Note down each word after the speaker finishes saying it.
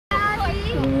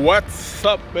What's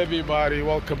up, everybody?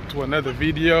 Welcome to another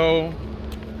video.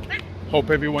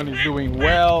 Hope everyone is doing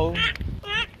well.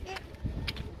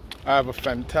 I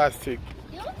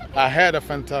had a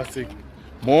fantastic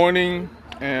morning,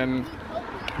 and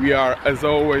we are, as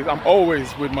always, I'm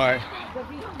always with my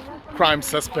crime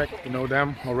suspect, you know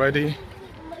them already,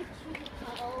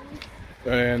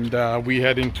 and we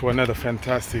heading to another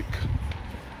fantastic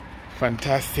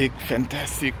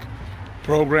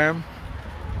program,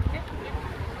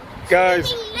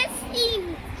 guys.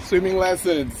 Swimming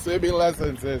lessons, says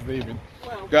David.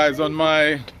 Guys,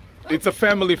 it's a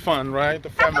family fun, right? A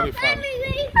family fun.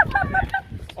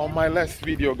 On my last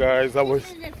video, guys,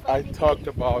 I talked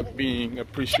about being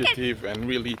appreciative and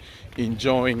really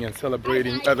enjoying and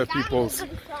celebrating other people's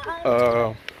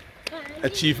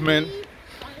achievement.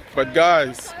 But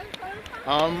guys,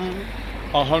 I'm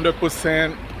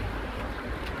 100%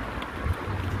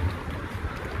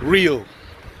 real.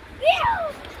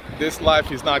 This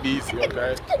life is not easy,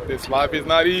 okay? This life is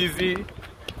not easy,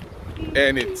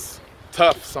 and it's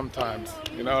tough sometimes,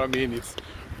 you know what I mean? It's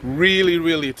really,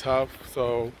 really tough.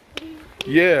 So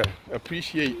yeah,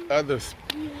 appreciate others'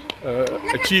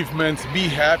 achievements, be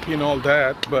happy and all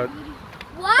that, but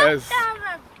as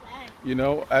you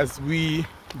know, as we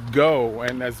go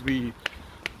and as we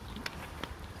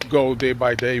go day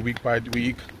by day, week by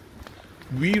week,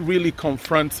 we really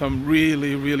confront some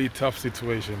really, really tough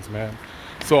situations, man.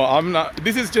 So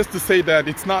this is just to say that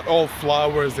it's not all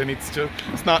flowers and it's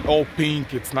not all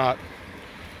pink, it's not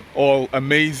all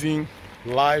amazing.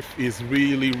 Life is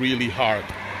really, really hard.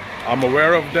 I'm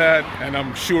aware of that, and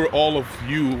I'm sure all of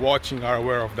you watching are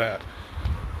aware of that,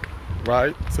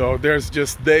 right? So there's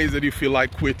just days that you feel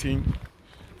like quitting,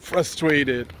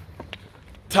 frustrated,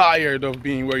 tired of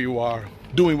being where you are,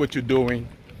 doing what you're doing,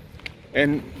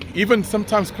 and even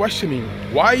sometimes questioning,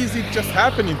 why is it just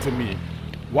happening to me?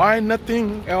 Why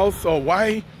nothing else, or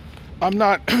why I'm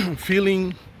not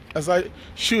feeling as I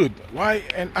should? Why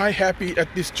am I happy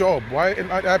at this job? Why am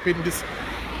I happy in this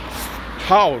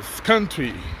house,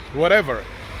 country, whatever,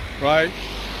 right?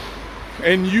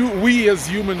 And we as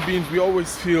human beings, we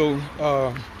always feel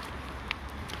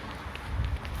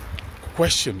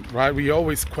questioned, right? We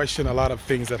always question a lot of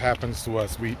things that happens to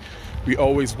us. We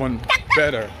always want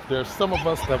better. There's some of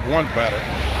us that want better,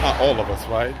 not all of us,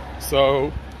 right?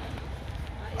 So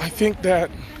I think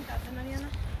that,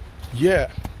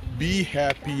 yeah, be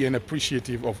happy and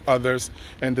appreciative of others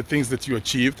and the things that you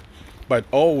achieved, but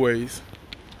always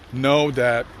know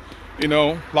that, you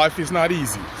know, life is not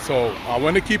easy. So I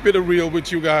want to keep it real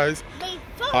with you guys.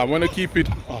 I want to keep it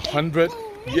 100.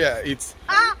 Yeah, it's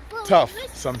tough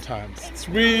sometimes. It's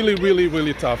really, really,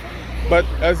 really tough. But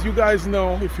as you guys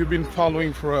know, if you've been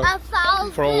following for a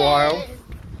while,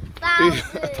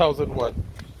 1,000 what?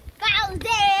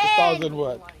 1,000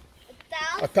 what?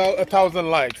 1,000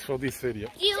 likes for this video.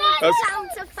 Do you want to count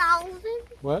to 1,000?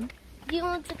 What? Do you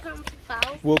want to count to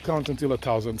 1,000? We'll count until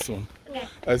 1,000 soon. Okay.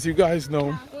 As you guys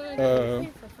know,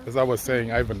 as I was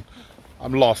saying,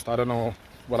 I'm lost. I don't know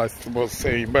what I was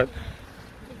saying, but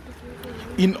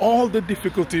in all the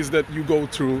difficulties that you go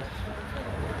through,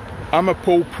 I'm a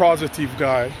positive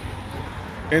guy,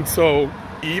 and so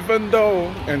even though,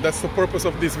 and that's the purpose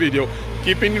of this video,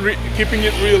 keeping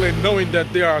it real and knowing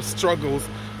that there are struggles,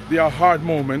 there are hard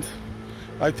moments.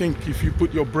 I think if you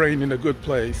put your brain in a good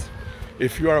place,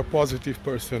 if you are a positive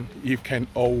person, you can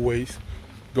always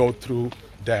go through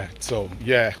that. So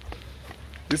yeah,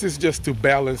 this is just to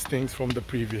balance things from the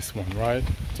previous one, right?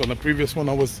 So in the previous one,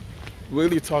 I was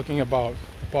really talking about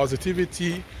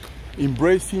positivity,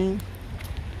 embracing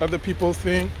other people's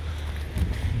thing.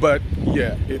 But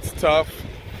yeah, it's tough.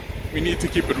 We need to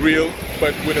keep it real,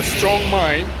 but with a strong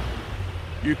mind,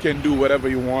 you can do whatever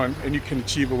you want and you can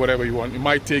achieve whatever you want. It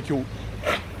might take you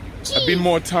a bit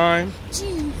more time,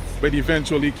 but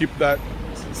eventually keep that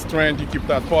strength, you keep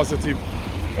that positive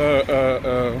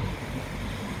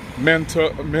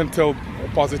mental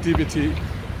positivity.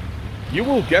 You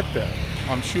will get there.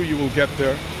 I'm sure you will get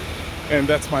there. And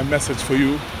that's my message for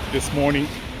you this morning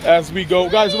as we go.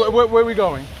 Guys, where are we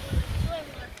going?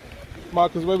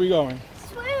 Marcus, where are we going?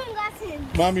 Swimming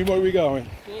lessons. Mommy, where are we going?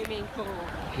 Swimming pool.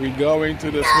 We're going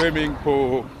to the swimming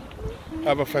pool.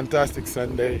 Have a fantastic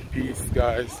Sunday. Peace,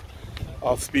 guys.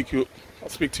 I'll speak to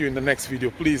you in the next video.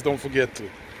 Please don't forget to,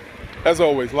 as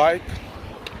always, like,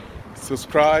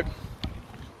 subscribe,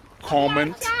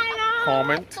 comment,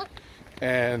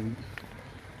 and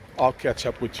I'll catch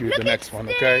up with you in the next one,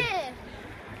 okay?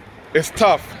 It's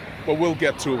tough, but we'll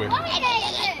get through it.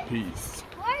 Peace.